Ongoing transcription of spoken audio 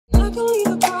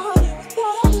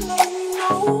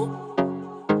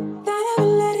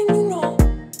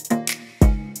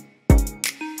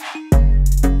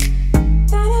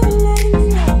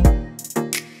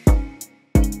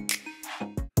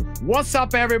What's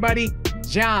up, everybody?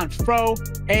 Jon Fro,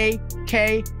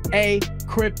 aka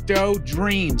Crypto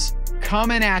Dreams,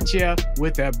 coming at you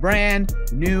with a brand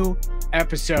new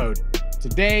episode.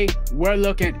 Today, we're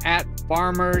looking at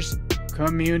Farmers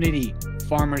Community.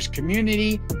 Farmers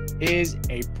Community is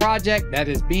a project that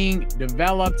is being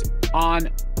developed on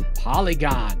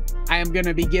Polygon. I am going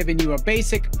to be giving you a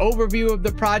basic overview of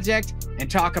the project and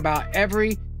talk about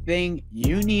everything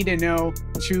you need to know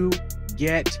to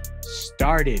get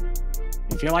started.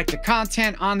 If you like the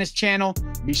content on this channel,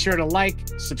 be sure to like,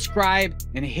 subscribe,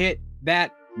 and hit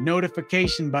that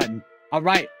notification button. All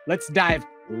right, let's dive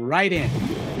right in.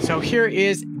 So here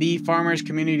is the Farmers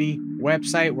Community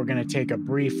website. We're going to take a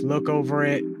brief look over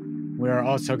it. We're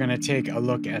also going to take a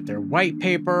look at their white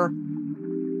paper.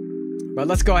 But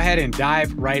let's go ahead and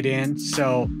dive right in.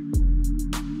 So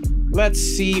let's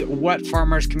see what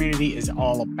Farmers Community is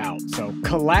all about. So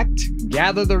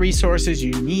gather the resources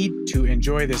you need to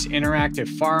enjoy this interactive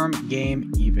farm game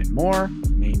even more.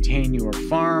 Maintain your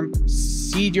farm,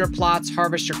 seed your plots,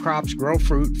 harvest your crops, grow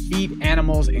fruit, feed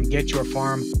animals, and get your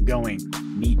farm going.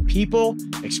 Meet people,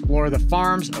 explore the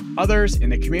farms of others in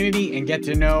the community, and get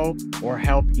to know or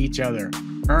help each other.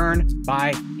 Earn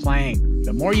by playing.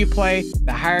 The more you play,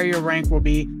 the higher your rank will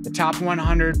be. The top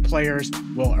 100 players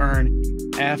will earn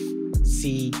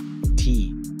FCT.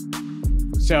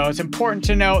 So it's important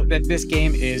to note that this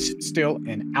game is still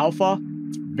in alpha.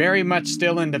 It's very much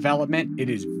still in development. It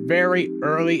is very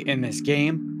early in this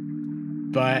game,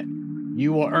 but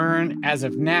you will earn as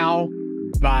of now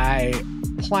by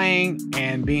playing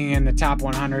and being in the top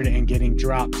 100 and getting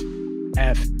dropped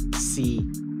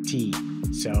FCT.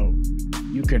 So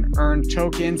you can earn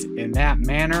tokens in that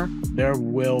manner. There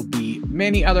will be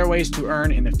many other ways to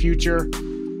earn in the future,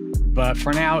 but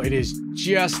for now it is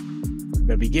just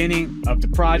the beginning of the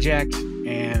project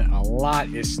and a lot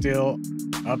is still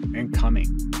up and coming.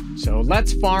 So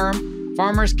let's farm.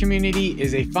 Farmers Community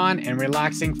is a fun and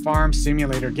relaxing farm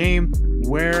simulator game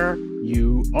where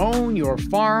you own your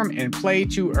farm and play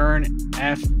to earn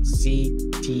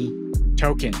FCT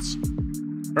tokens.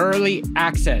 Early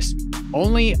access.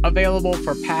 Only available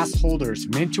for pass holders.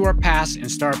 Mint your pass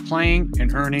and start playing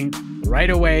and earning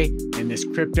right away in this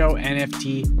crypto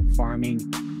NFT farming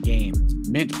game.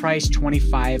 Mint price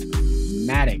 25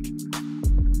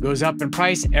 MATIC. Goes up in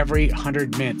price every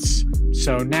 100 mints.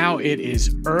 So now it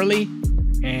is early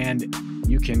and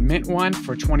you can mint one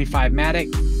for 25 MATIC.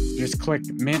 Just click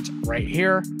mint right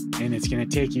here and it's going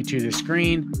to take you to the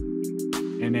screen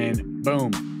and then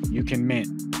boom, you can mint.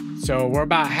 So we're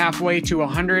about halfway to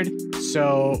 100.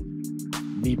 So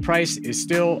the price is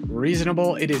still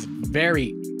reasonable. It is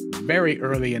very, very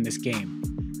early in this game.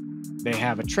 They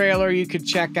have a trailer you could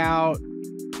check out.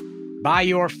 Buy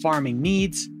your farming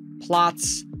needs,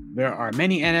 plots. There are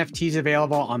many NFTs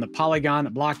available on the Polygon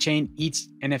blockchain. Each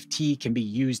NFT can be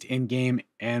used in-game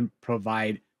and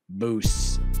provide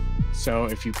boosts. So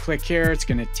if you click here, it's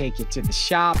going to take you to the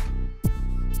shop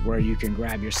where you can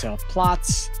grab yourself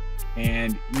plots.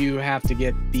 And you have to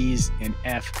get these in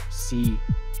FCT.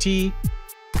 You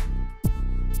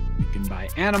can buy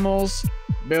animals,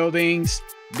 buildings,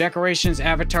 decorations,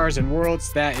 avatars, and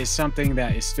worlds. That is something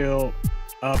that is still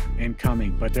up and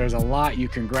coming, but there's a lot you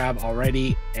can grab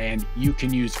already, and you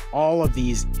can use all of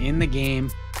these in the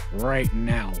game right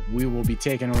now. We will be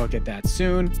taking a look at that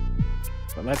soon,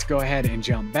 but let's go ahead and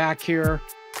jump back here.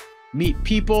 Meet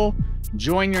people,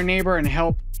 join your neighbor, and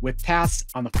help with tasks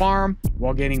on the farm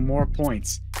while getting more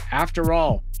points. After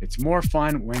all, it's more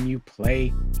fun when you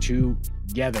play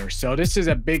together. So this is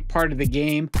a big part of the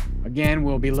game. Again,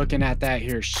 we'll be looking at that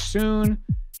here soon.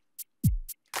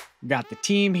 Got the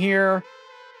team here.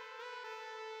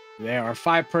 They are a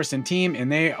 5-person team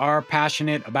and they are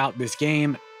passionate about this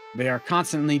game. They are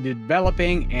constantly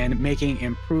developing and making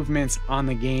improvements on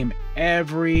the game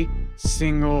every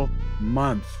single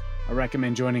month. I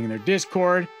recommend joining their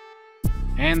Discord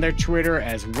and their Twitter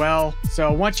as well.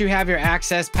 So once you have your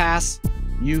access pass,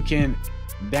 you can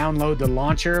download the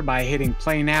launcher by hitting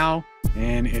play now,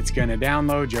 and it's going to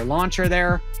download your launcher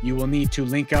there. You will need to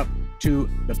link up to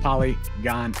the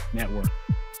Polygon network.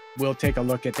 We'll take a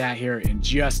look at that here in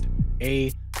just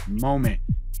a moment.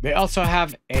 They also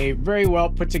have a very well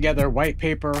put together white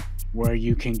paper where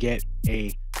you can get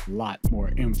a lot more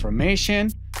information.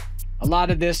 A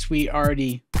lot of this we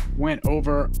already went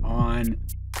over on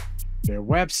their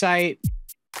website,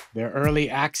 their early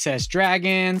access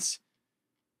dragons,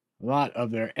 a lot of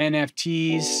their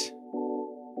NFTs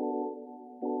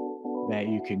that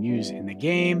you can use in the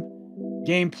game.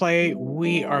 Gameplay,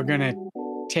 we are going to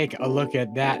take a look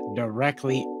at that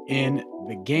directly in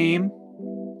the game,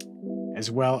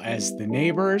 as well as the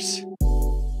neighbors.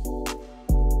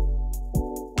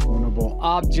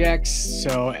 objects.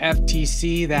 So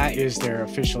FTC, that is their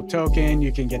official token.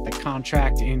 You can get the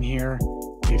contract in here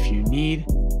if you need.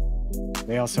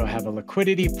 They also have a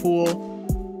liquidity pool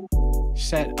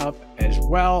set up as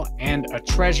well, and a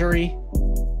treasury.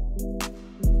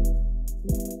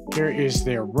 Here is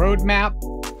their roadmap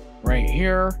right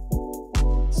here.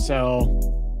 So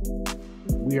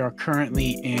we are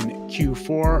currently in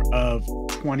Q4 of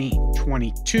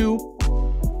 2022,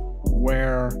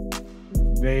 where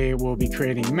they will be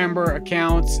creating member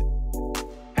accounts,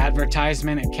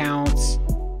 advertisement accounts,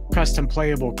 custom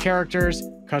playable characters,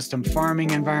 custom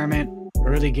farming environment,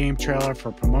 early game trailer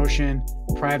for promotion,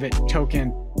 private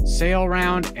token sale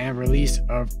round, and release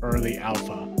of early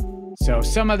alpha. So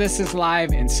some of this is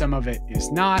live and some of it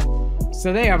is not.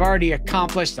 So they have already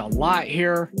accomplished a lot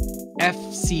here.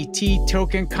 FCT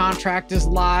token contract is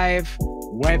live.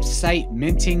 Website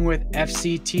minting with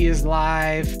FCT is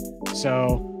live.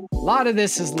 So a lot of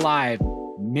this is live.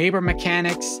 Neighbor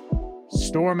mechanics,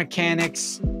 store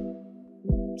mechanics.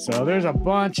 So there's a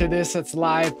bunch of this that's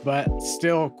live, but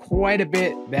still quite a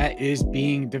bit that is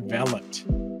being developed.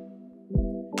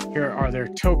 Here are their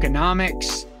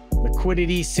tokenomics,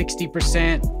 liquidity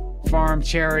 60%, farm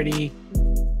charity,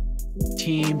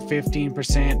 team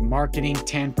 15%, marketing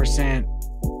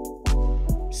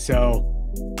 10%. So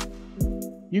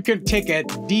you can take a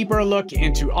deeper look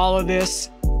into all of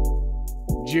this.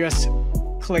 Just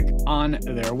click on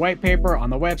their white paper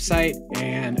on the website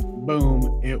and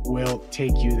boom, it will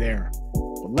take you there.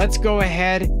 But let's go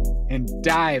ahead and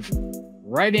dive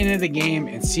right into the game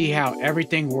and see how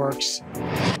everything works.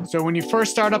 So when you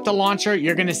first start up the launcher,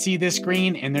 you're going to see this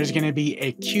screen and there's going to be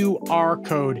a QR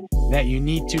code that you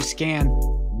need to scan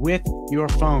with your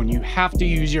phone. You have to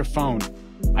use your phone.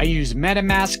 I use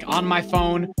MetaMask on my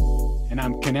phone and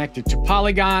I'm connected to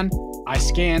Polygon. I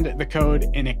scanned the code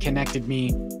and it connected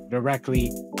me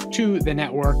directly to the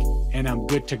network and I'm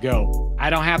good to go. I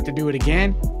don't have to do it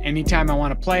again. Anytime I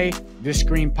want to play, this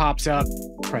screen pops up,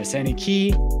 press any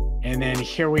key, and then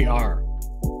here we are.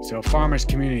 So farmers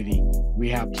community, we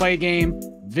have play game,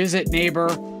 visit neighbor,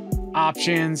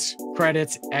 options,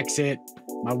 credits, exit.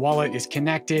 My wallet is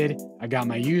connected. I got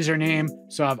my username.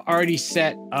 So I've already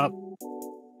set up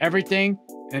everything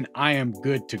and I am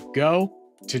good to go.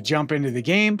 To jump into the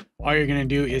game, all you're gonna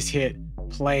do is hit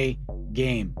play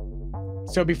game.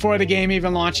 So before the game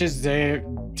even launches, they're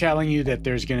telling you that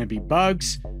there's gonna be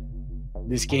bugs.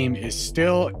 This game is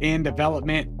still in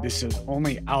development. This is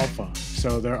only alpha.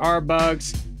 So there are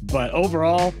bugs, but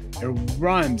overall it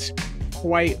runs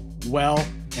quite well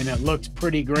and it looks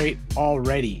pretty great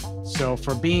already. So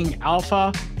for being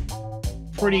alpha,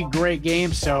 pretty great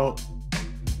game. So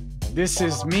this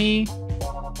is me.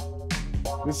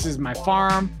 This is my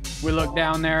farm. We look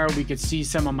down there, we could see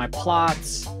some of my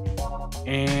plots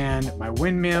and my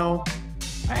windmill.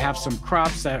 I have some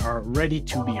crops that are ready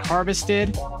to be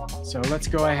harvested. So let's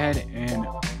go ahead and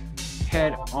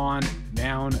head on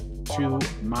down to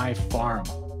my farm.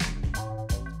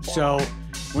 So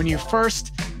when you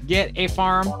first get a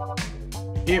farm,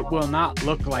 it will not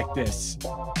look like this.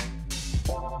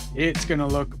 It's gonna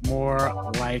look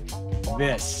more like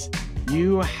this.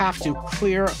 You have to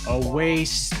clear away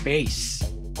space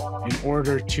in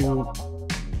order to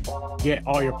get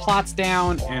all your plots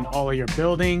down and all of your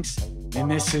buildings. And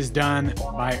this is done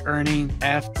by earning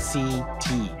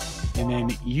FCT and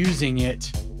then using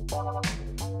it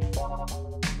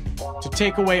to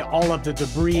take away all of the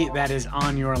debris that is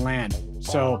on your land.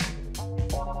 So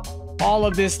all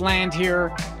of this land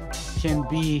here can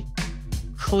be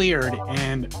cleared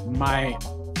and my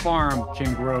farm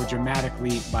can grow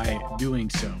dramatically by doing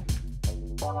so.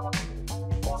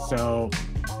 So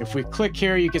if we click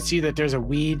here, you can see that there's a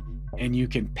weed and you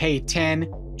can pay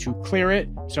 10 to clear it.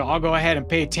 So I'll go ahead and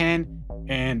pay 10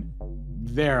 and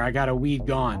there, I got a weed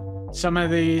gone. Some of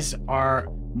these are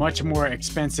much more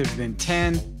expensive than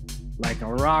 10. Like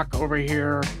a rock over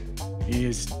here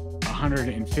is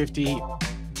 150.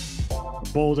 A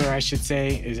boulder, I should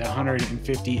say, is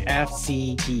 150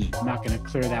 FCT. I'm not gonna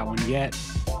clear that one yet.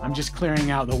 I'm just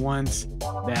clearing out the ones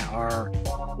that are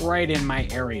right in my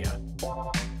area.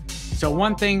 So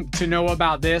one thing to know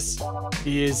about this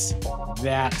is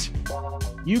that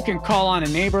you can call on a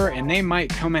neighbor and they might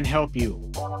come and help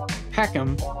you.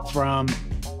 Peckham from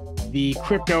the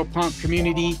CryptoPunk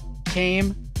community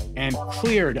came and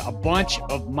cleared a bunch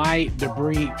of my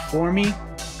debris for me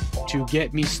to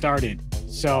get me started.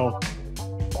 So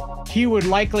he would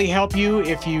likely help you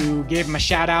if you gave him a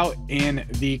shout out in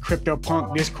the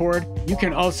CryptoPunk Discord. You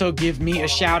can also give me a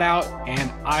shout out and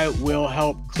I will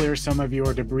help clear some of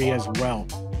your debris as well.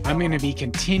 I'm going to be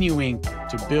continuing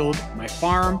to build my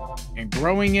farm and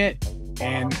growing it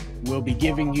and we'll be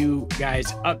giving you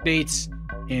guys updates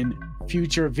in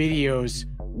future videos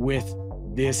with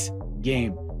this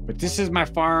game. But this is my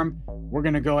farm. We're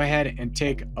gonna go ahead and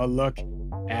take a look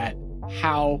at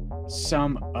how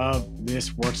some of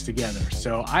this works together.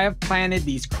 So I have planted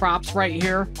these crops right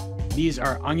here. These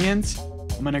are onions.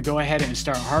 I'm gonna go ahead and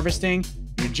start harvesting.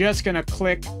 You're just gonna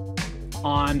click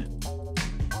on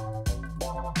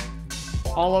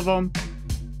all of them.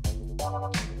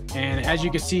 And as you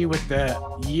can see with the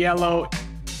yellow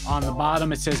on the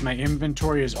bottom, it says my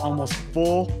inventory is almost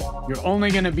full. You're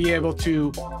only gonna be able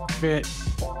to fit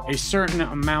a certain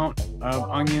amount of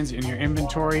onions in your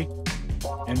inventory,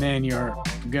 and then you're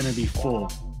gonna be full.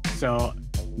 So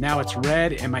now it's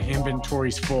red and my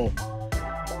inventory's full.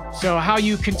 So how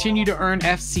you continue to earn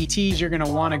FCTs, you're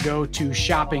gonna wanna go to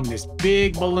shopping, this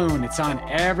big balloon. It's on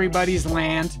everybody's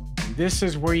land. This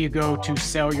is where you go to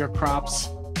sell your crops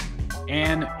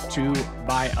and to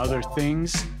buy other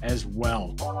things as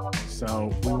well.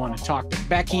 So we wanna talk to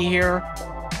Becky here.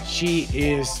 She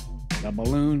is the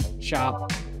balloon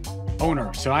shop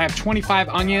owner. So I have 25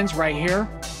 onions right here,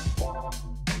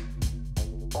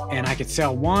 and I could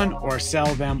sell one or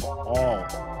sell them all.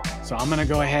 So I'm gonna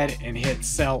go ahead and hit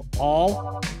sell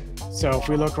all. So if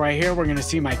we look right here, we're gonna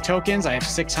see my tokens. I have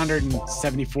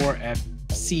 674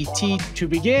 FCT. To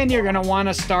begin, you're gonna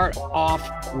wanna start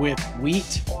off with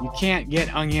wheat. You can't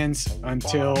get onions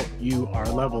until you are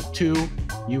level 2.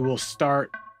 You will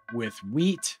start with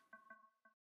wheat.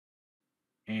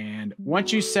 And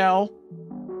once you sell,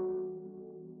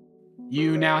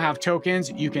 you now have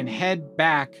tokens. You can head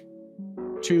back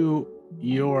to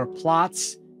your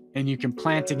plots and you can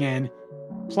plant again.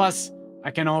 Plus,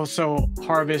 I can also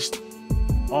harvest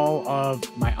all of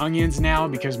my onions now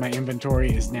because my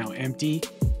inventory is now empty.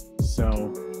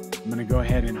 So I'm gonna go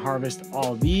ahead and harvest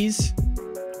all these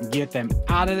and get them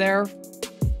out of there.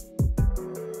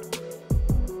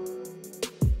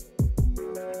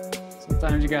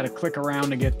 Sometimes you gotta click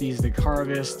around to get these to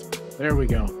harvest. There we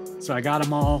go. So I got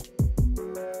them all.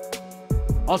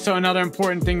 Also, another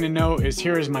important thing to note is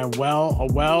here is my well. A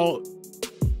well,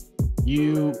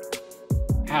 you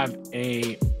have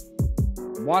a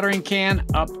watering can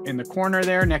up in the corner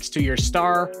there next to your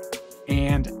star,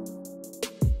 and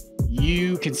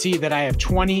you can see that I have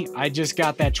 20. I just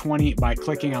got that 20 by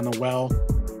clicking on the well.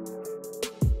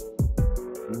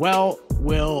 Well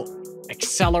will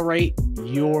accelerate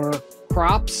your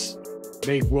crops.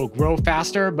 They will grow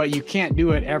faster, but you can't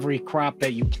do it every crop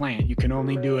that you plant. You can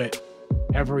only do it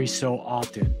every so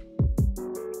often.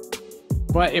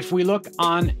 But if we look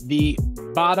on the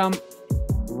bottom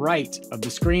right of the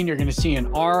screen, you're gonna see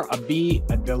an R, a B,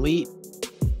 a delete,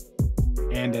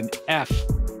 and an F.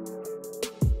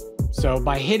 So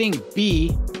by hitting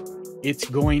B, it's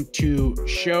going to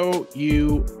show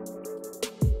you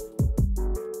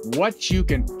what you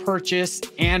can purchase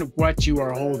and what you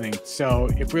are holding. So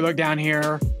if we look down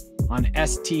here on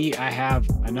ST, I have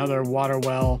another water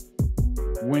well,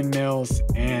 windmills,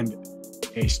 and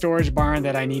a storage barn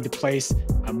that I need to place.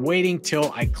 I'm waiting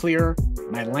till I clear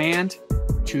my land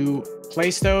to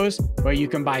place those, but you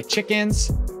can buy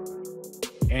chickens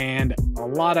and a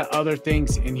lot of other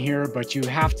things in here, but you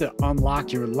have to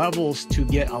unlock your levels to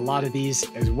get a lot of these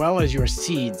as well as your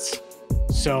seeds.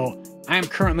 So I am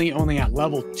currently only at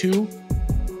level 2,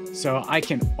 so I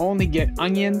can only get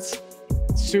onions.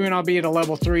 Soon I'll be at a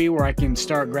level 3 where I can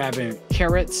start grabbing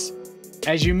carrots.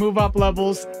 As you move up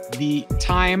levels, the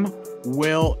time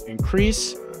will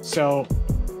increase. So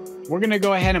we're gonna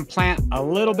go ahead and plant a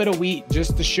little bit of wheat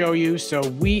just to show you. So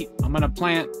wheat, I'm gonna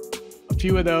plant a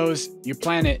few of those. You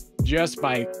plant it just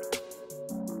by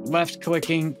left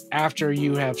clicking after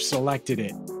you have selected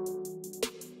it.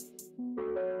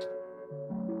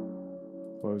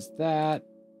 Close that.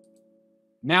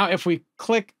 Now, if we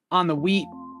click on the wheat,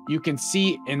 you can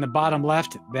see in the bottom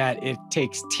left that it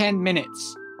takes 10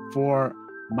 minutes for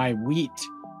my wheat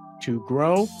to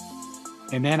grow,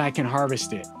 and then I can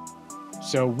harvest it.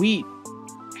 So wheat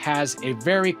has a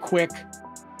very quick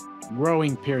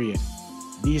growing period.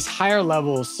 These higher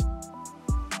levels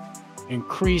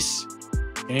increase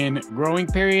in growing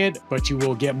period, but you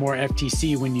will get more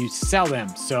FTC when you sell them.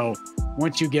 So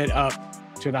once you get up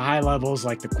to the high levels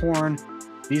like the corn,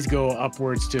 these go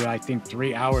upwards to, I think,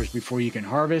 3 hours before you can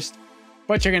harvest,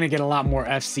 but you're gonna get a lot more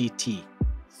FCT.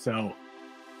 So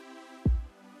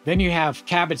then you have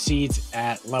cabbage seeds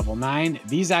at level 9.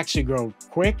 These actually grow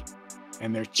quick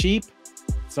and they're cheap.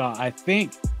 So I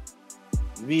think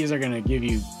these are gonna give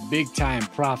you big time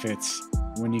profits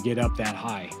when you get up that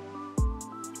high.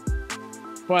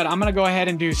 But I'm gonna go ahead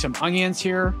and do some onions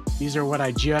here. These are what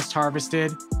I just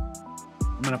harvested.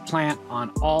 I'm gonna plant on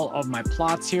all of my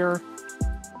plots here.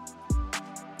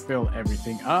 fill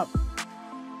everything up.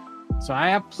 So I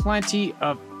have plenty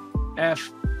of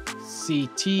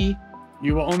FCT.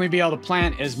 You will only be able to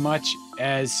plant as much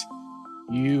as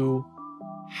you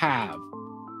have.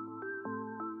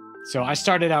 So I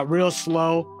started out real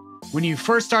slow. When you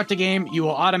first start the game, you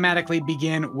will automatically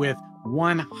begin with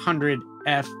 100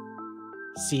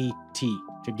 FCT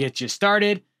to get you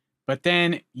started. But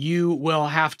then you will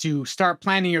have to start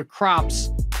planting your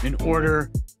crops in order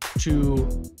to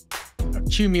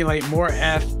accumulate more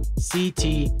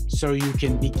FCT so you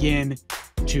can begin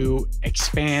to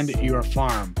expand your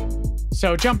farm.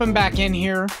 So jumping back in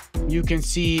here, you can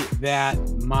see that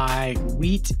my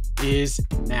wheat is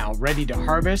now ready to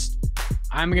harvest.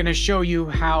 I'm going to show you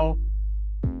how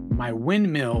my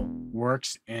windmill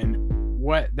works and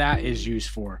what that is used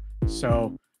for.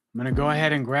 So I'm going to go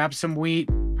ahead and grab some wheat,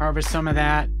 harvest some of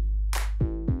that.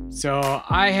 So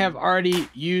I have already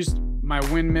used my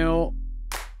windmill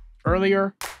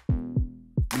earlier. I'm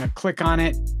going to click on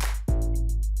it.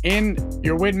 In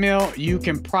your windmill, you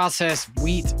can process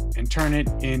wheat and turn it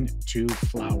into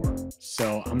flour.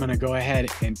 So I'm going to go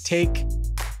ahead and take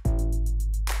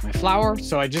my flour.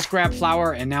 So I just grabbed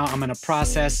flour and now I'm going to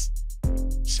process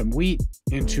some wheat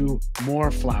into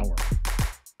more flour.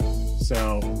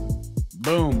 So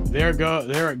boom, there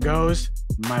it goes.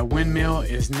 My windmill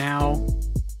is now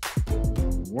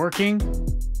working.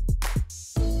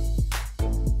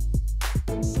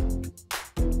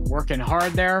 Working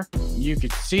hard there. You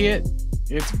could see it.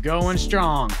 It's going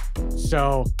strong.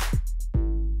 So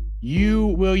you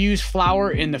will use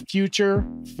flour in the future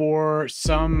for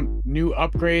some new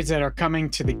upgrades that are coming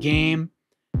to the game.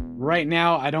 Right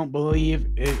now, I don't believe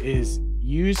it is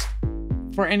used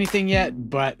for anything yet,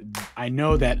 but I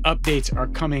know that updates are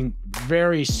coming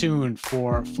very soon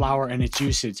for flour and its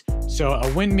usage. So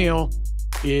a windmill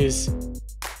is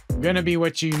gonna be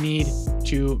what you need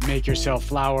to make yourself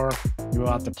flour. You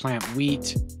will have to plant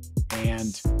wheat,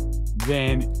 and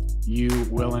then you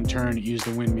will in turn use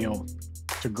the windmill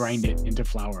to grind it into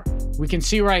flour. We can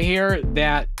see right here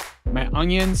that my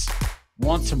onions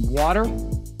want some water.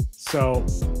 So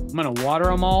I'm gonna water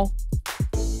them all.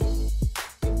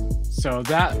 So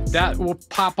that will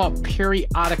pop up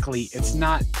periodically. It's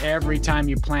not every time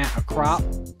you plant a crop.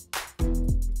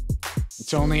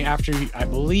 It's only after I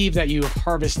believe that you have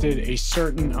harvested a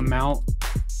certain amount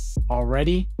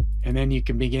already, and then you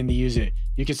can begin to use it.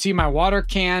 You can see my water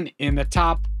can in the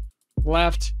top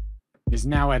left is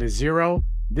now at a 0.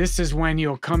 This is when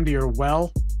you'll come to your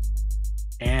well,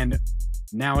 and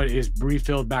now it is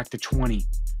refilled back to 20.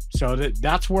 So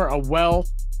that's where a well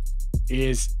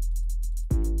is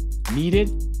needed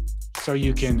so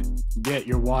you can get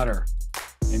your water.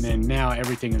 And then now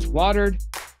everything is watered.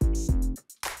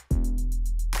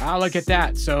 Ah, look at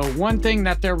that. So one thing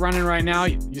that they're running right now,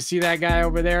 you see that guy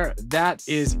over there? That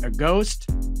is a ghost.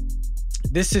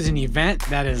 This is an event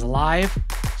that is live.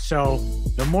 So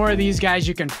the more of these guys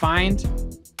you can find,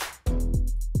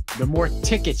 the more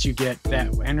tickets you get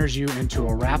that enters you into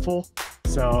a raffle.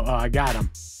 So I got them.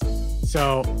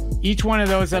 So each one of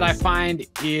those that I find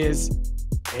is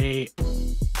a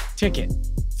ticket.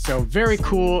 So very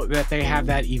cool that they have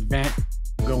that event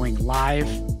going live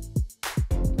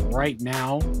right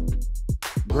now.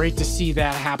 Great to see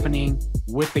that happening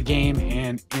with the game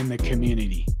and in the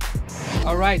community.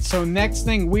 All right, so next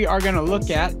thing we are going to look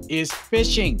at is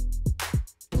fishing.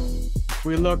 If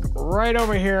we look right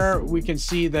over here, we can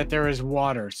see that there is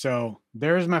water. So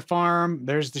there's my farm,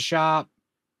 there's the shop,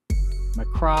 my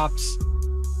crops.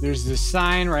 There's this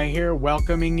sign right here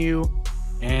welcoming you.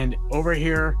 And over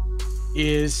here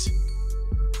is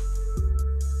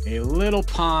a little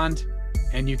pond,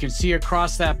 and you can see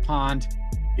across that pond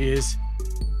is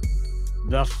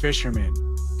the fisherman.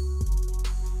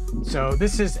 So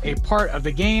this is a part of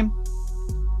the game,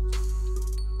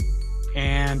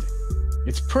 and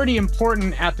it's pretty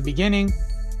important at the beginning.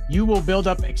 You will build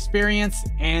up experience,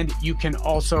 and you can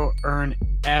also earn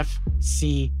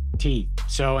FCT.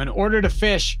 So in order to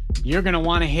fish, you're going to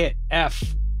want to hit F.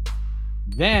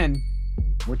 Then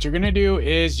what you're going to do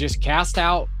is just cast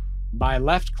out by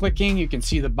left clicking. You can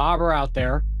see the bobber out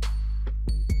there,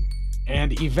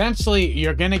 and eventually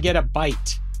you're going to get a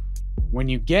bite. When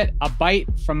you get a bite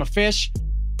from a fish,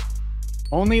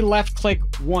 only left click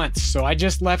once. So I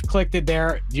just left clicked it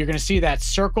there. You're going to see that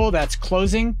circle that's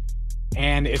closing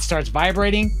and it starts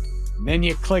vibrating. Then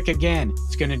you click again.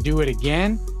 It's going to do it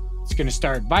again. It's going to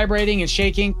start vibrating and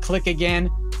shaking. Click again.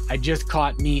 I just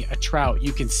caught me a trout.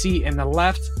 You can see in the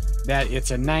left that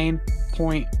it's a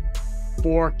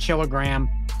 9.4 kilogram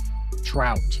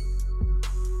trout.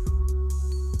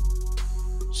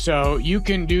 So you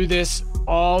can do this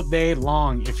all day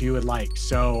long if you would like.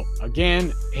 So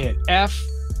again, hit F,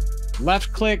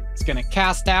 left click, it's gonna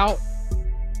cast out,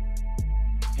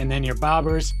 and then your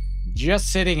bobber's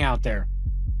just sitting out there.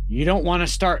 You don't wanna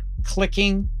start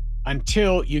clicking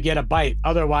until you get a bite.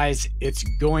 Otherwise, it's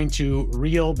going to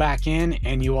reel back in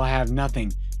and you will have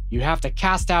nothing. You have to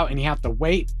cast out and you have to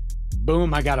wait.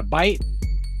 Boom, I got a bite.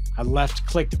 I left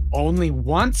clicked only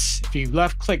once. If you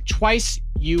left click twice,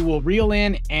 you will reel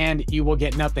in and you will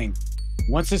get nothing.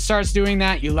 Once it starts doing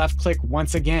that, you left click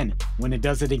once again. When it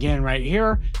does it again right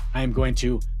here, I'm going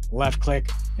to left click,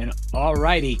 and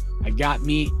alrighty, I got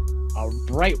me a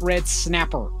bright red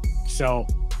snapper. So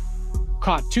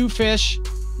caught 2 fish.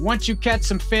 Once you catch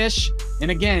some fish,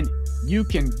 and again, you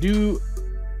can do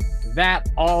that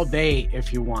all day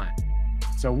if you want.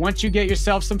 So once you get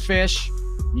yourself some fish,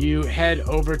 you head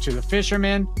over to the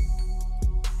fisherman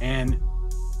and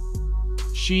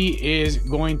she is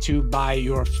going to buy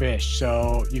your fish.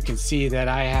 So you can see that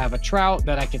I have a trout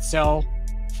that I could sell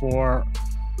for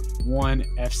 1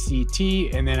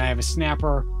 FCT, and then I have a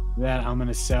snapper that I'm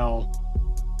gonna sell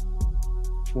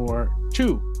for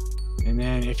 2. And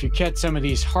then if you catch some of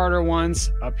these harder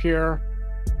ones up here,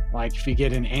 like if you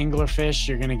get an anglerfish,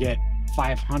 you're gonna get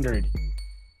 500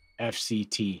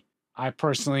 FCT. I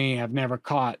personally have never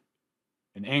caught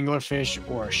an anglerfish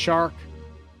or a shark,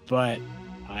 but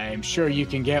I'm sure you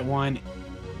can get one.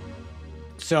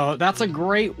 So that's a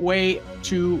great way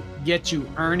to get you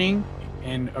earning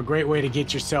and a great way to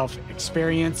get yourself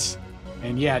experience.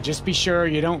 And yeah, just be sure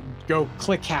you don't go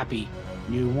click happy.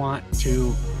 You want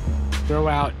to throw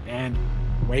out and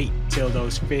wait till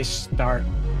those fish start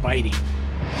biting.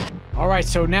 All right,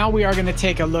 so now we are gonna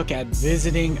take a look at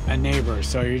visiting a neighbor.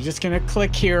 So you're just gonna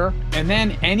click here, and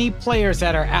then any players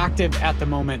that are active at the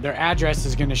moment, their address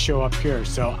is gonna show up here.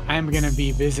 So I'm gonna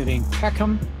be visiting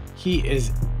Peckham. He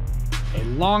is a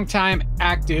longtime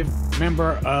active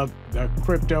member of the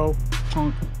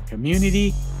CryptoPunk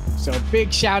community. So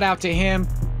big shout out to him.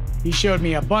 He showed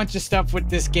me a bunch of stuff with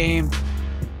this game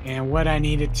and what I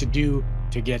needed to do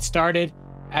to get started.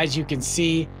 As you can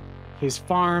see, his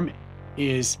farm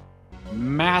is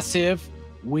massive.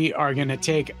 We are going to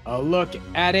take a look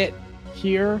at it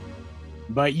here,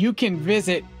 but you can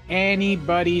visit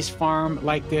anybody's farm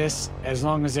like this as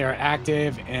long as they're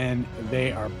active and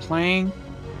they are playing.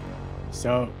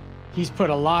 So he's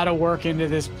put a lot of work into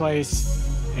this place,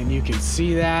 and you can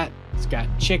see that it's got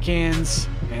chickens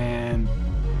and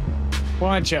a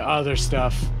bunch of other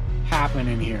stuff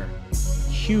happening here.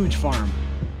 Huge farm.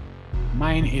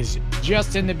 Mine is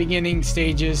just in the beginning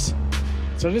stages.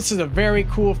 So this is a very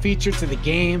cool feature to the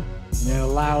game, and it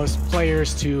allows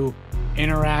players to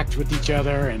interact with each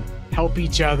other and help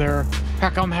each other.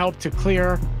 Peckham helped to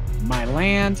clear my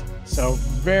land. So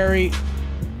very,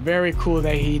 very cool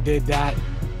that he did that.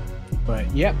 But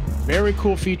yep, very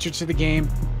cool feature to the game,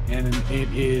 and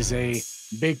it is a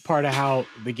big part of how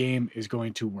the game is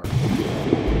going to work.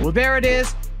 Well, there it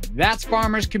is. That's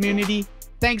Farmers Community.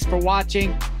 Thanks for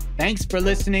watching. Thanks for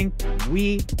listening.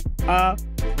 We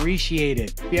appreciate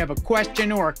it. If you have a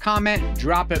question or a comment,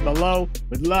 drop it below.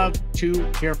 Would love to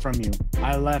hear from you.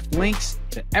 I left links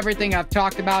to everything I've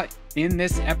talked about in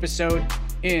this episode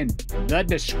in the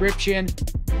description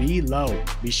below.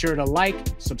 Be sure to like,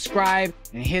 subscribe,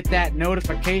 and hit that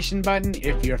notification button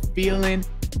if you're feeling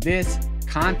this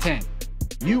content.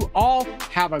 You all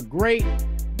have a great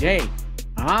day.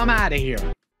 I'm out of here.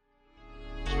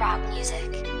 Rap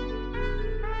music.